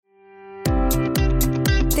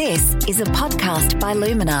This is a podcast by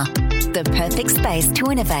Lumina, the perfect space to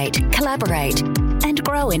innovate, collaborate, and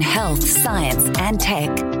grow in health, science, and tech.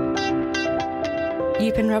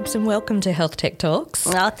 Yupin Robson, welcome to Health Tech Talks.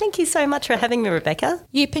 Oh, thank you so much for having me, Rebecca.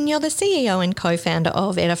 Yupin, you're the CEO and co-founder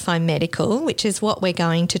of Edify Medical, which is what we're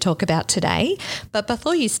going to talk about today. But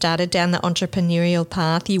before you started down the entrepreneurial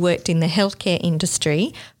path, you worked in the healthcare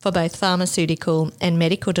industry for both pharmaceutical and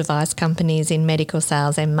medical device companies in medical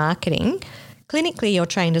sales and marketing. Clinically, you're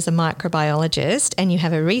trained as a microbiologist and you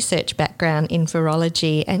have a research background in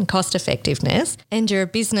virology and cost effectiveness, and you're a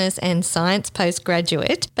business and science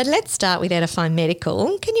postgraduate. But let's start with Edify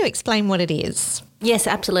Medical. Can you explain what it is? Yes,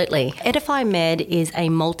 absolutely. Edify Med is a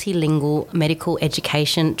multilingual medical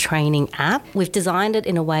education training app. We've designed it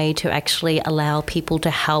in a way to actually allow people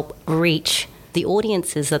to help reach the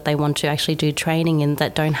audiences that they want to actually do training in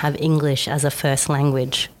that don't have English as a first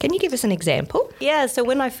language. Can you give us an example? Yeah, so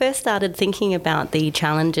when I first started thinking about the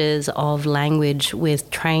challenges of language with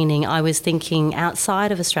training, I was thinking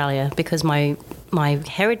outside of Australia because my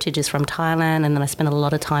heritage is from Thailand, and then I spent a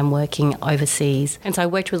lot of time working overseas. And so I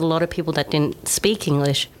worked with a lot of people that didn't speak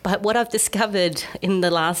English. But what I've discovered in the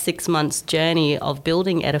last 6 months' journey of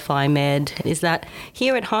building Edify Med is that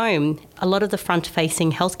here at home, a lot of the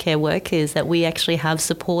front-facing healthcare workers that we actually have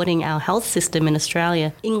supporting our health system in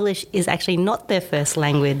Australia, English is actually not their first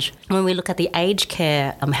language. When we look at the aged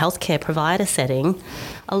care healthcare provider setting,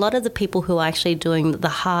 a lot of the people who are actually doing the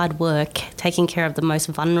hard work, taking care of the most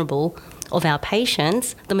vulnerable of our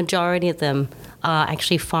patients, the majority of them are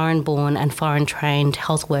actually foreign-born and foreign-trained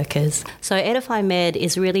health workers. So Edify Med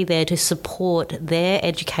is really there to support their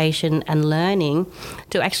education and learning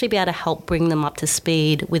to actually be able to help bring them up to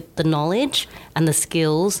speed with the knowledge and the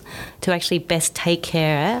skills to actually best take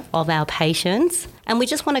care of our patients. And we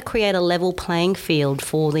just want to create a level playing field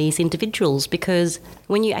for these individuals, because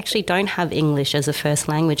when you actually don't have English as a first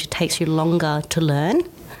language, it takes you longer to learn.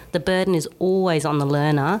 The burden is always on the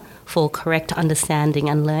learner for correct understanding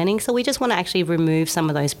and learning. So we just want to actually remove some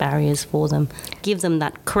of those barriers for them, give them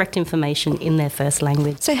that correct information in their first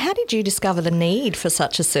language. So how did you discover the need for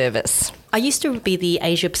such a service? I used to be the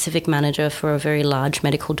Asia Pacific manager for a very large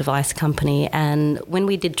medical device company. And when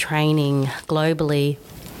we did training globally,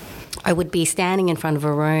 I would be standing in front of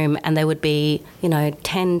a room and there would be,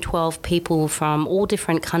 10, 12 people from all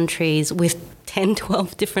different countries with 10,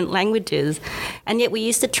 12 different languages. And yet we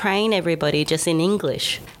used to train everybody just in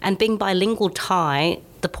English. And being bilingual Thai,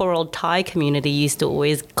 the poor old Thai community used to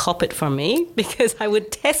always cop it from me because I would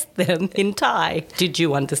test them in Thai. Did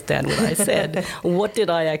you understand what I said? What did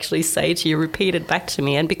I actually say to you? Repeat it back to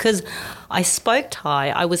me. And because I spoke Thai,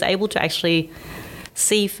 I was able to actually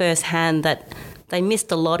see firsthand that they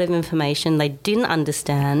missed a lot of information they didn't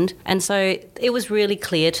understand. And so it was really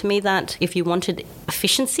clear to me that if you wanted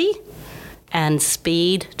efficiency and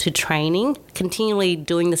speed to training, continually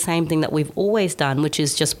doing the same thing that we've always done, which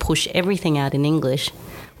is just push everything out in English,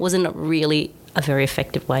 wasn't really a very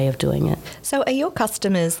effective way of doing it. So are your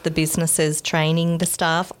customers the businesses training the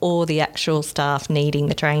staff or the actual staff needing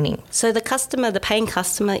the training? So the paying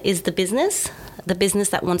customer is the business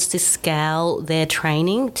that wants to scale their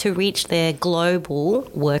training to reach their global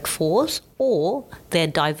workforce or their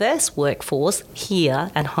diverse workforce here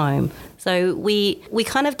at home. So we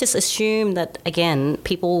kind of just assume that, again,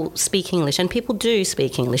 people speak English, and people do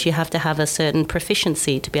speak English. You have to have a certain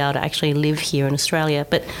proficiency to be able to actually live here in Australia.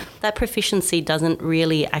 But that proficiency doesn't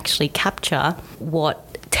really actually capture what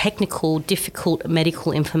technical, difficult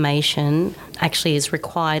medical information actually is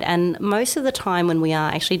required. And most of the time when we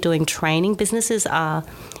are actually doing training, businesses are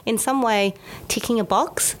in some way ticking a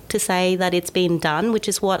box to say that it's been done, which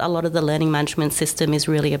is what a lot of the learning management system is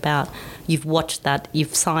really about. You've watched that,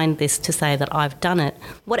 you've signed this to say that I've done it.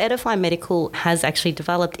 What Edify Medical has actually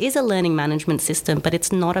developed is a learning management system, but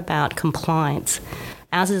it's not about compliance.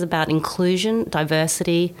 Ours is about inclusion,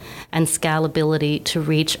 diversity, and scalability to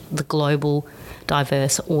reach the global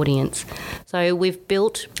diverse audience. So we've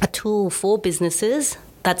built a tool for businesses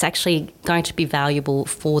that's actually going to be valuable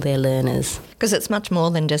for their learners. Because it's much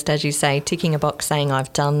more than just, as you say, ticking a box saying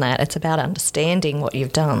I've done that. It's about understanding what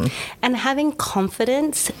you've done. And having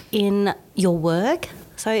confidence in your work.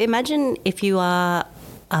 So imagine if you are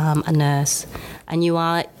a nurse and you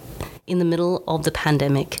are in the middle of the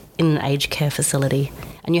pandemic in an aged care facility,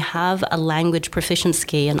 and you have a language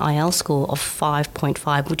proficiency, an IELTS score of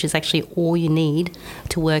 5.5, which is actually all you need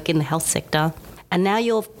to work in the health sector. And now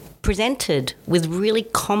you're presented with really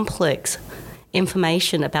complex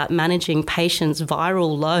information about managing patients'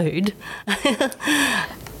 viral load.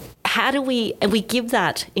 how do we, and we give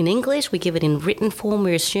that in English, we give it in written form,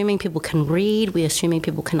 we're assuming people can read, we're assuming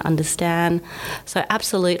people can understand. So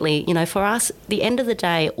absolutely, for us, at the end of the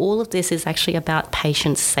day, all of this is actually about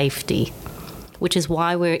patient safety, which is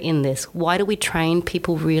why we're in this. Why do we train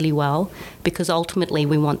people really well? Because ultimately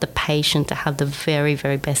we want the patient to have the very,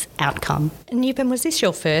 very best outcome. And Yupin, was this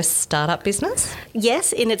your first startup business?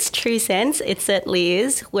 Yes, in its true sense, it certainly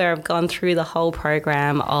is, where I've gone through the whole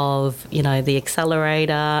program of, the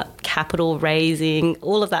accelerator, capital raising,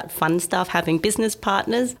 all of that fun stuff, having business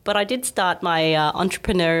partners. But I did start my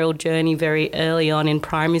entrepreneurial journey very early on in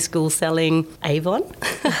primary school selling Avon.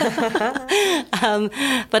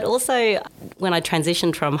 But also when I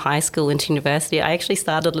transitioned from high school into university, I actually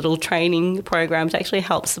started a little training program to actually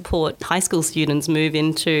help support high school students move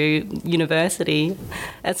into university.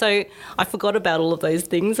 And so I forgot about all of those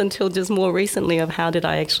things until just more recently of how did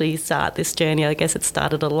I actually start this journey. I guess it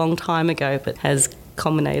started a long time ago, but has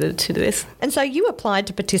culminated to this. And so you applied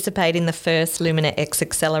to participate in the first LuminaX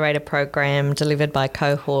Accelerator program delivered by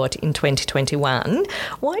Cohort in 2021.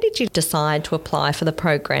 Why did you decide to apply for the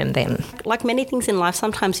program then? Like many things in life,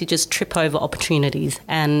 sometimes you just trip over opportunities,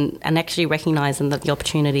 and actually recognising that the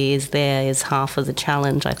opportunity is there is half of the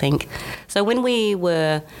challenge, I think. So when we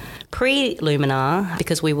were pre-Lumina,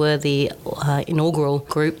 because we were the inaugural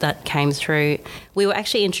group that came through, we were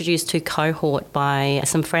actually introduced to Cohort by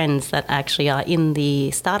some friends that actually are in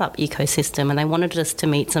the startup ecosystem, and they wanted us to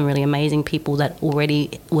meet some really amazing people that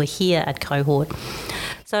already were here at Cohort.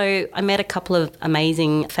 So I met a couple of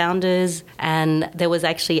amazing founders, and there was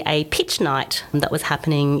actually a pitch night that was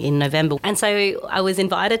happening in November. And so I was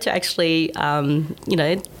invited to actually,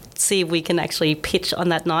 see if we can actually pitch on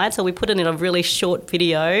that night. So we put it in a really short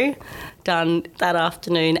video done that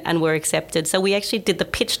afternoon and were accepted. So we actually did the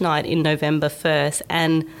pitch night in November 1st,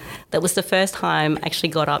 and that was the first time I actually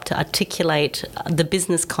got up to articulate the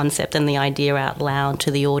business concept and the idea out loud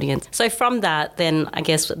to the audience. So from that, then I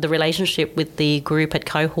guess the relationship with the group at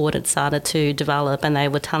Cohort had started to develop, and they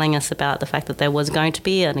were telling us about the fact that there was going to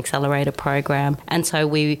be an accelerator program. And so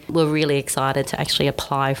we were really excited to actually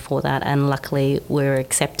apply for that, and luckily we were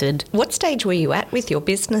accepted. What stage were you at with your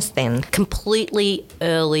business then? Completely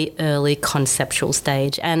early conceptual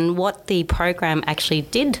stage. And what the program actually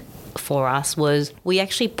did for us was we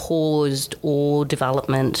actually paused all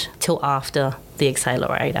development till after the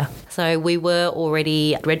accelerator. So we were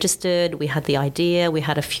already registered, we had the idea, we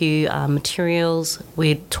had a few materials,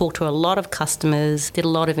 we talked to a lot of customers, did a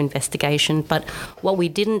lot of investigation, but what we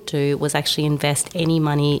didn't do was actually invest any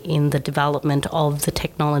money in the development of the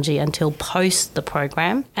technology until post the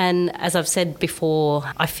program. And as I've said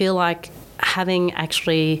before, I feel like having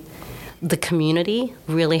actually the community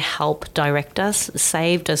really helped direct us,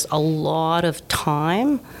 saved us a lot of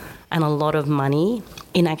time and a lot of money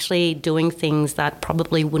in actually doing things that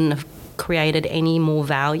probably wouldn't have created any more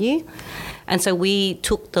value. And so we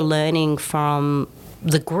took the learning from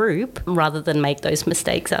the group rather than make those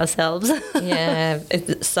mistakes ourselves. Yeah,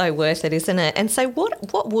 it's so worth it, isn't it? And so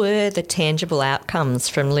what were the tangible outcomes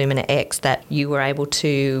from LuminaX that you were able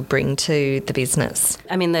to bring to the business?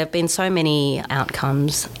 I mean, there have been so many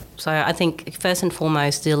outcomes. So I think first and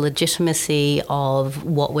foremost, the legitimacy of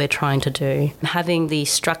what we're trying to do. Having the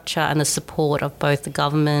structure and the support of both the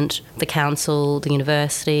government, the council, the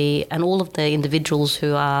university, and all of the individuals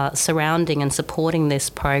who are surrounding and supporting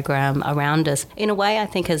this program around us, in a way I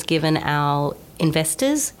think has given our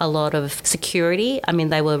investors a lot of security. I mean,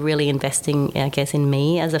 they were really investing, I guess, in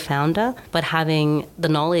me as a founder, but having the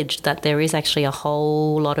knowledge that there is actually a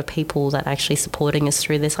whole lot of people that are actually supporting us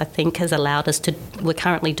through this, I think has allowed us to, we're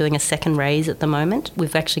currently doing a second raise at the moment.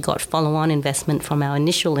 We've actually got follow-on investment from our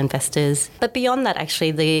initial investors. But beyond that, actually,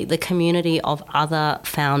 the community of other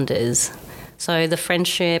founders. So the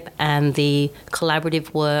friendship and the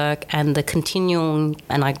collaborative work and the continuing,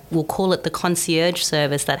 and I will call it the concierge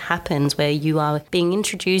service that happens where you are being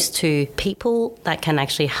introduced to people that can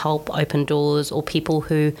actually help open doors, or people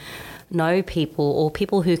who know people, or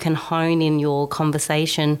people who can hone in your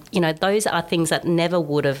conversation. You know, those are things that never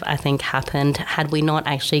would have, I think, happened had we not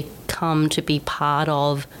actually come to be part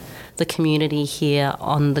of the community here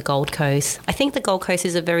on the Gold Coast. I think the Gold Coast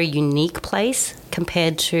is a very unique place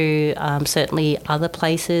compared to certainly other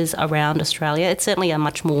places around Australia. It's certainly a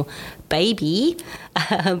much more baby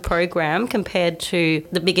program compared to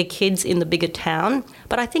the bigger kids in the bigger town.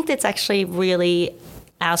 But I think that's actually really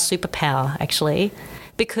our superpower, actually,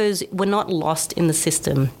 because we're not lost in the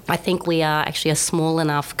system. I think we are actually a small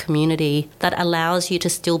enough community that allows you to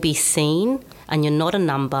still be seen, and you're not a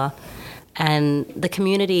number. And the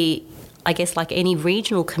community, I guess like any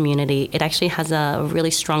regional community, it actually has a really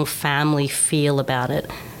strong family feel about it.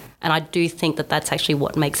 And I do think that that's actually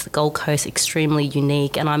what makes the Gold Coast extremely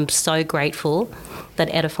unique. And I'm so grateful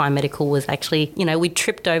that Edify Medical was actually, we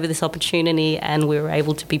tripped over this opportunity and we were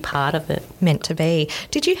able to be part of it. Meant to be.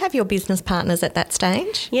 Did you have your business partners at that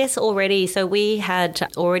stage? Yes, already. So we had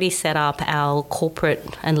already set up our corporate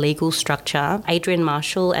and legal structure. Adrian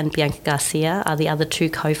Marshall and Bianca Garcia are the other two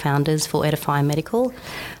co-founders for Edify Medical.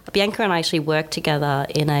 Bianca and I actually worked together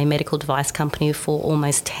in a medical device company for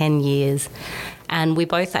almost 10 years. And we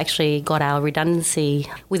both actually got our redundancy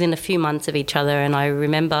within a few months of each other. And I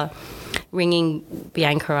remember ringing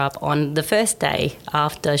Bianca up on the first day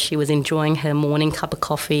after she was enjoying her morning cup of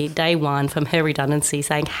coffee, day one from her redundancy,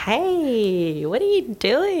 saying, "Hey, what are you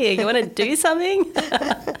doing? You want to do something?"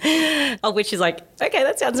 Of which she's like, "Okay,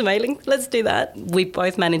 that sounds amazing. Let's do that." We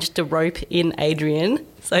both managed to rope in Adrian.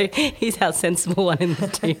 So he's our sensible one in the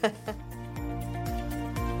team.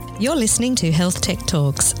 You're listening to Health Tech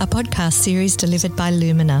Talks, a podcast series delivered by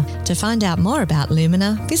Lumina. To find out more about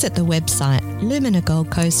Lumina, visit the website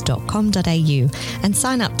luminagoldcoast.com.au and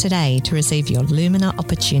sign up today to receive your Lumina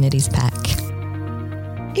Opportunities Pack.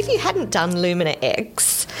 If you hadn't done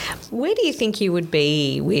LuminaX, where do you think you would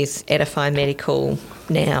be with Edify Medical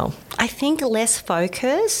now? I think less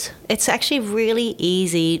focus. It's actually really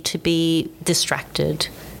easy to be distracted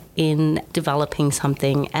in developing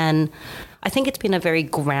something, and I think it's been a very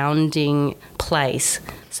grounding place.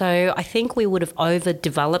 So I think we would have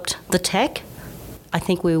overdeveloped the tech. I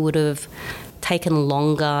think we would have taken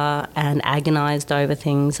longer and agonized over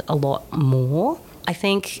things a lot more. I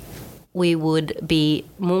think we would be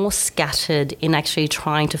more scattered in actually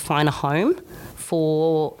trying to find a home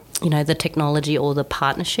for the technology or the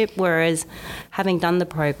partnership, whereas having done the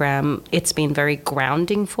program, it's been very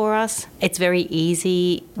grounding for us. It's very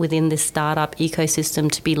easy within this startup ecosystem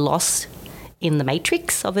to be lost in the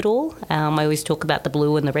matrix of it all. I always talk about the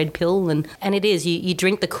blue and the red pill, and it is, you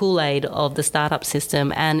drink the Kool-Aid of the startup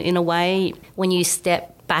system, and in a way, when you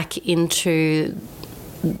step back into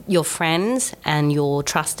your friends and your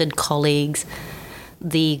trusted colleagues,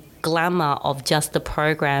 the glamour of just the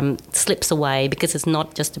program slips away, because it's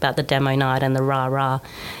not just about the demo night and the rah-rah.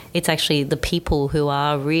 It's actually the people who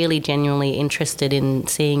are really genuinely interested in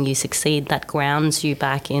seeing you succeed that grounds you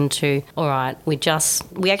back into, all right, we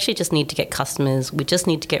actually just need to get customers, we just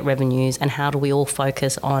need to get revenues, and how do we all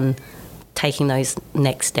focus on taking those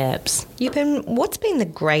next steps. Yupin, what's been the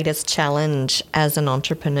greatest challenge as an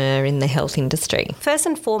entrepreneur in the health industry? First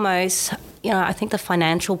and foremost, I think the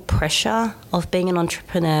financial pressure of being an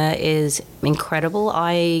entrepreneur is incredible.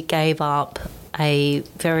 I gave up a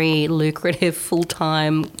very lucrative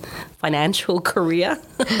full-time financial career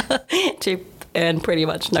to earn pretty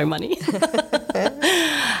much no money.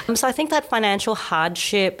 So I think that financial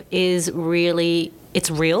hardship is really, it's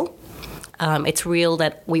real. It's real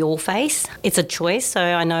that we all face. It's a choice. So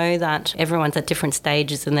I know that everyone's at different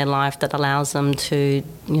stages in their life that allows them to,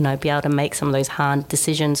 be able to make some of those hard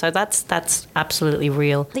decisions. So that's absolutely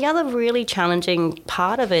real. The other really challenging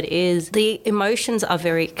part of it is the emotions are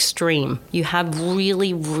very extreme. You have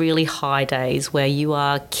really, really high days where you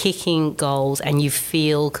are kicking goals and you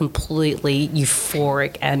feel completely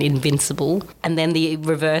euphoric and invincible. And then the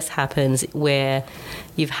reverse happens where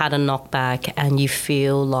you've had a knockback and you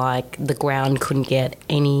feel like the ground couldn't get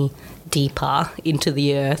any deeper into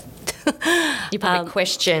the earth. You probably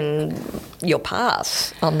question your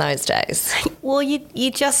path on those days. Well,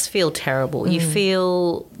 you just feel terrible. You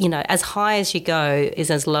feel, as high as you go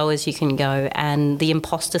is as low as you can go, and the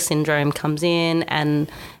imposter syndrome comes in, and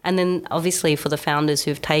then obviously for the founders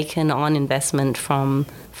who've taken on investment from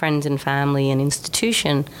friends and family and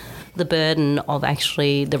institution, the burden of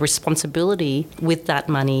actually the responsibility with that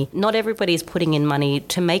money. Not everybody is putting in money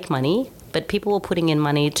to make money, but people are putting in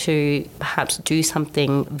money to perhaps do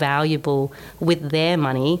something valuable with their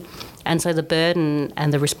money. And so the burden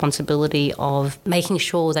and the responsibility of making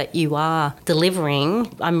sure that you are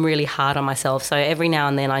delivering, I'm really hard on myself. So every now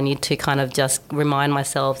and then I need to kind of just remind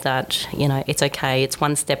myself that, it's okay, it's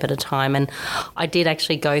one step at a time. And I did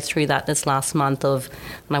actually go through that this last month and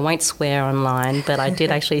I won't swear online, but I did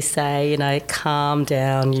actually say, calm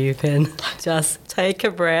down, Yupin, just take a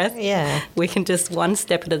breath. Yeah. We can just one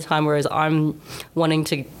step at a time, whereas I'm wanting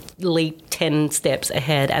to leap 10 steps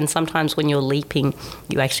ahead, and sometimes when you're leaping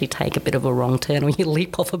you actually take a bit of a wrong turn when you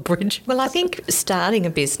leap off a bridge. Well, I think starting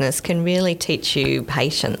a business can really teach you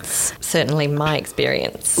patience, certainly my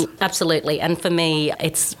experience. Absolutely, and for me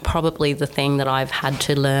it's probably the thing that I've had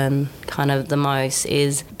to learn kind of the most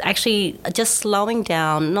is actually just slowing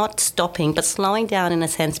down, not stopping but slowing down in a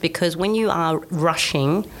sense, because when you are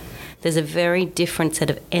rushing there's a very different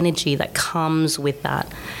set of energy that comes with that.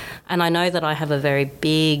 And I know that I have a very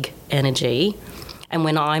big energy, And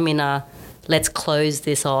when I'm in a let's close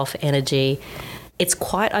this off energy, it's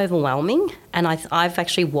quite overwhelming. And I've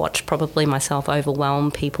actually watched probably myself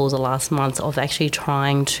overwhelm people the last month of actually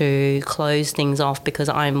trying to close things off because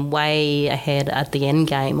I'm way ahead at the end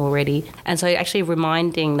game already. And so actually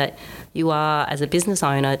reminding that you are, as a business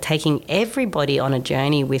owner, taking everybody on a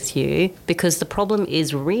journey with you, because the problem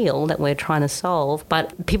is real that we're trying to solve,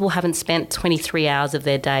 but people haven't spent 23 hours of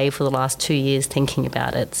their day for the last 2 years thinking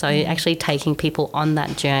about it. So actually taking people on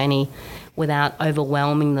that journey without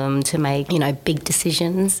overwhelming them to make, big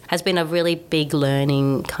decisions has been a really big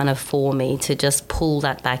learning kind of for me, to just pull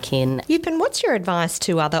that back in. Yupin, what's your advice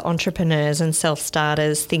to other entrepreneurs and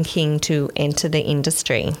self-starters thinking to enter the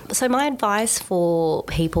industry? So my advice for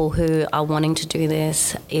people who are wanting to do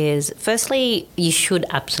this is, firstly, you should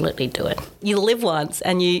absolutely do it. You live once,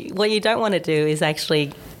 and what you don't want to do is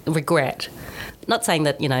actually regret. Not saying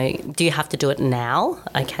that, do you have to do it now?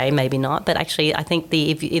 Okay, maybe not. But actually, I think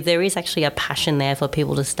if there is actually a passion there for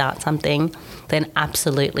people to start something, then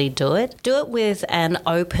absolutely do it. Do it with an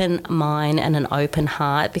open mind and an open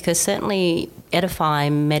heart, because certainly Edify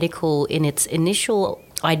Medical, in its initial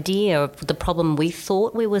idea of the problem we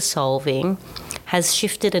thought we were solving, has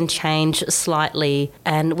shifted and changed slightly.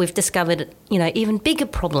 And we've discovered, even bigger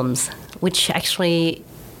problems, which actually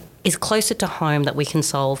is closer to home, that we can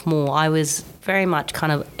solve more. I was very much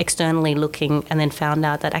kind of externally looking, and then found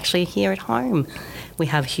out that actually here at home we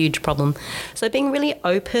have a huge problem. So being really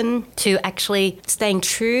open to actually staying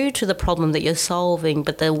true to the problem that you're solving,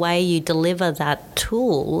 but the way you deliver that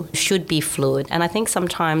tool should be fluid. And I think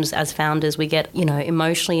sometimes as founders we get,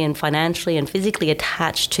 emotionally and financially and physically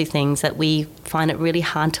attached to things that we find it really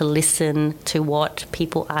hard to listen to what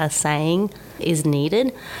people are saying is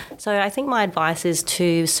needed. So I think my advice is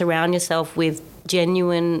to surround yourself with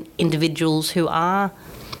genuine individuals who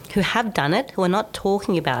have done it, who are not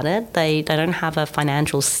talking about it. They don't have a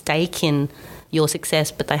financial stake in your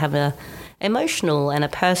success, but they have a emotional and a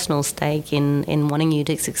personal stake in wanting you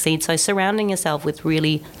to succeed. So surrounding yourself with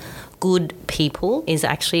really good people is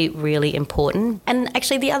actually really important. And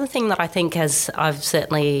actually the other thing that I think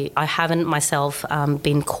I haven't myself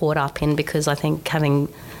been caught up in, because I think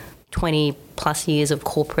having 20 plus years of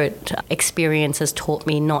corporate experience has taught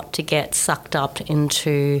me not to get sucked up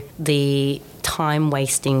into the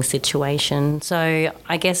time-wasting situation. So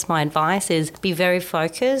I guess my advice is be very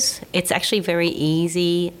focused. It's actually very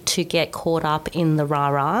easy to get caught up in the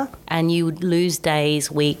rah-rah, and you lose days,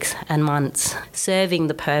 weeks and months serving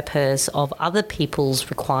the purpose of other people's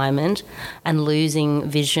requirement and losing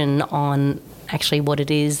vision on actually what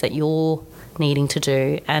it is that you're needing to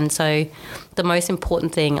do. And so the most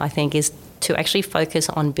important thing, I think, is to actually focus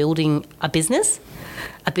on building a business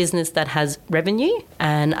that has revenue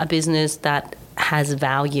and a business that has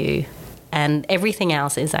value, and everything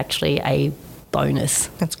else is actually a bonus.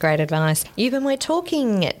 That's great advice. Yupin, we're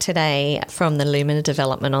talking today from the Lumina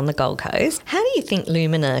development on the Gold Coast. How do you think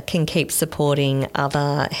Lumina can keep supporting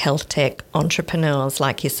other health tech entrepreneurs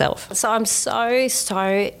like yourself? So I'm so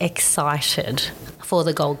excited for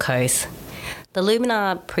the Gold Coast. The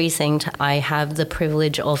Lumina precinct, I have the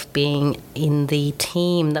privilege of being in the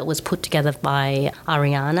team that was put together by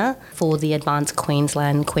Ariana for the Advanced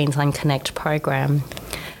Queensland Connect program.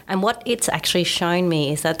 And what it's actually shown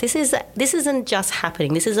me is that this isn't just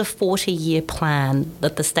happening. This is a 40-year plan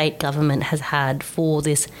that the state government has had for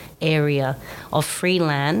this area of free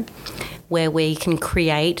land where we can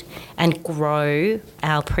create and grow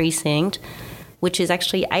our precinct, which is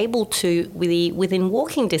actually able to, within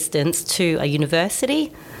walking distance to a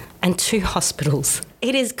university and 2 hospitals.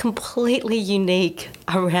 It is completely unique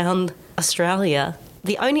around Australia.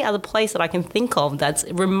 The only other place that I can think of that's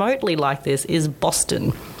remotely like this is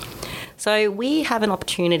Boston. So we have an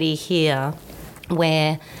opportunity here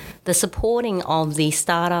where the supporting of the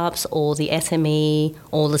startups or the SME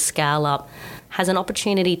or the scale-up has an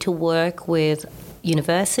opportunity to work with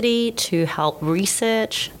university to help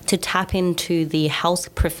research, to tap into the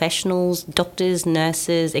health professionals, doctors,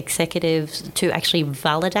 nurses, executives, to actually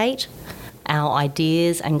validate our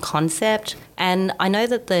ideas and concept. And I know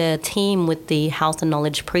that the team with the Health and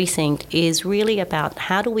Knowledge Precinct is really about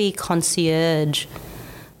how do we concierge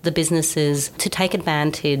the businesses to take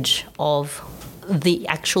advantage of the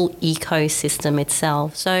actual ecosystem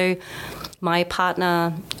itself. So my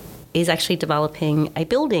partner is actually developing a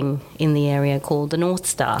building in the area called the North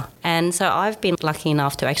Star. And so I've been lucky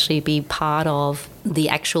enough to actually be part of the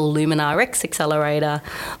actual LuminaX Accelerator,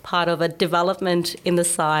 part of a development in the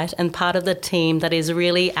site, and part of the team that is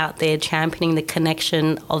really out there championing the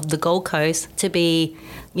connection of the Gold Coast to be,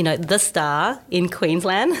 the star in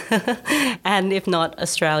Queensland and if not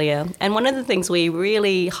Australia. And one of the things we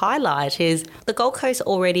really highlight is the Gold Coast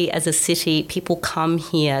already as a city, people come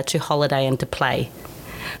here to holiday and to play.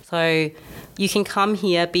 So you can come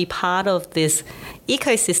here, be part of this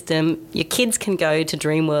ecosystem. Your kids can go to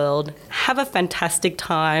Dreamworld, have a fantastic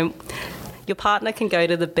time. Your partner can go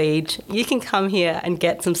to the beach. You can come here and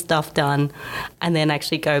get some stuff done and then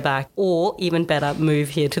actually go back. Or even better, move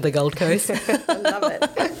here to the Gold Coast. I love it.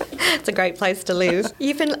 It's a great place to live.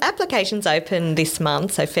 Applications open this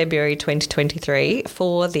month, so February 2023,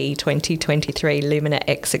 for the 2023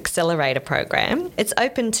 LuminaX Accelerator program. It's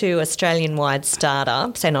open to Australian-wide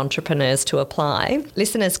startups and entrepreneurs to apply.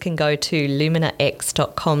 Listeners can go to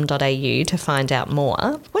luminax.com.au to find out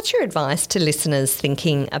more. What's your advice to listeners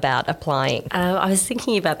thinking about applying? I was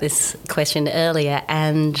thinking about this question earlier,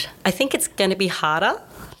 and I think it's going to be harder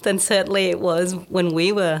than certainly it was when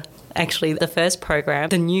we were actually the first program.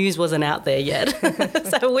 The news wasn't out there yet.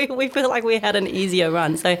 So we feel like we had an easier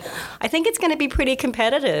run. So I think it's going to be pretty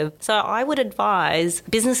competitive. So I would advise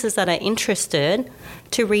businesses that are interested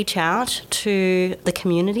to reach out to the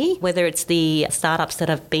community, whether it's the startups that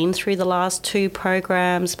have been through the last 2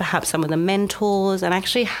 programs, perhaps some of the mentors, and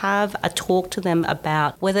actually have a talk to them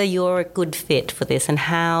about whether you're a good fit for this and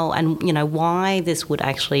how and why this would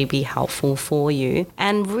actually be helpful for you.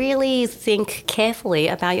 And really think carefully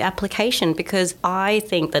about your application, because I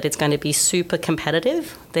think that it's going to be super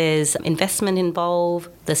competitive. There's investment involved.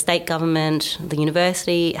 The state government, the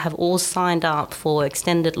university have all signed up for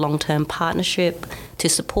extended long-term partnership to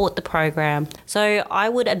support the program. So I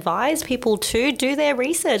would advise people to do their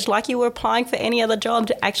research like you were applying for any other job,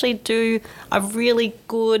 to actually do a really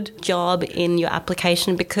good job in your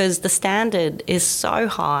application, because the standard is so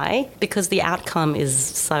high, because the outcome is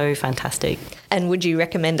so fantastic. And would you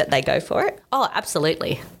recommend that they go for it? Oh,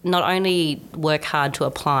 absolutely. Not only work hard to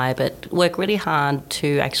apply, but work really hard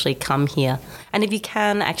to actually come here. And if you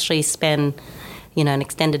can actually spend an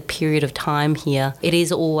extended period of time here, it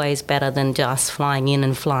is always better than just flying in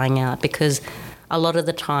and flying out, because a lot of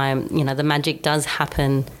the time, the magic does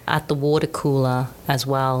happen at the water cooler as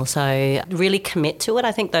well. So really commit to it.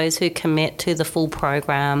 I think those who commit to the full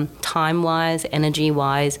program, time-wise,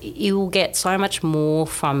 energy-wise, you will get so much more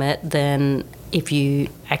from it than if you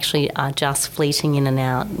actually are just fleeting in and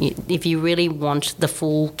out. If you really want the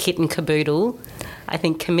full kit and caboodle, I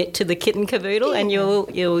think commit to the kit and caboodle, and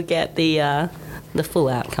you'll get the full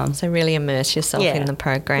outcome. So really immerse yourself in the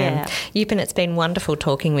program. Yupin, it's been wonderful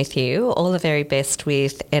talking with you. All the very best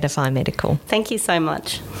with Edify Medical. Thank you so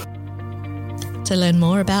much. To learn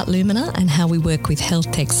more about Lumina and how we work with health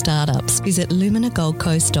tech startups, visit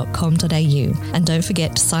luminagoldcoast.com.au, and don't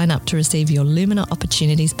forget to sign up to receive your Lumina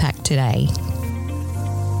Opportunities Pack today.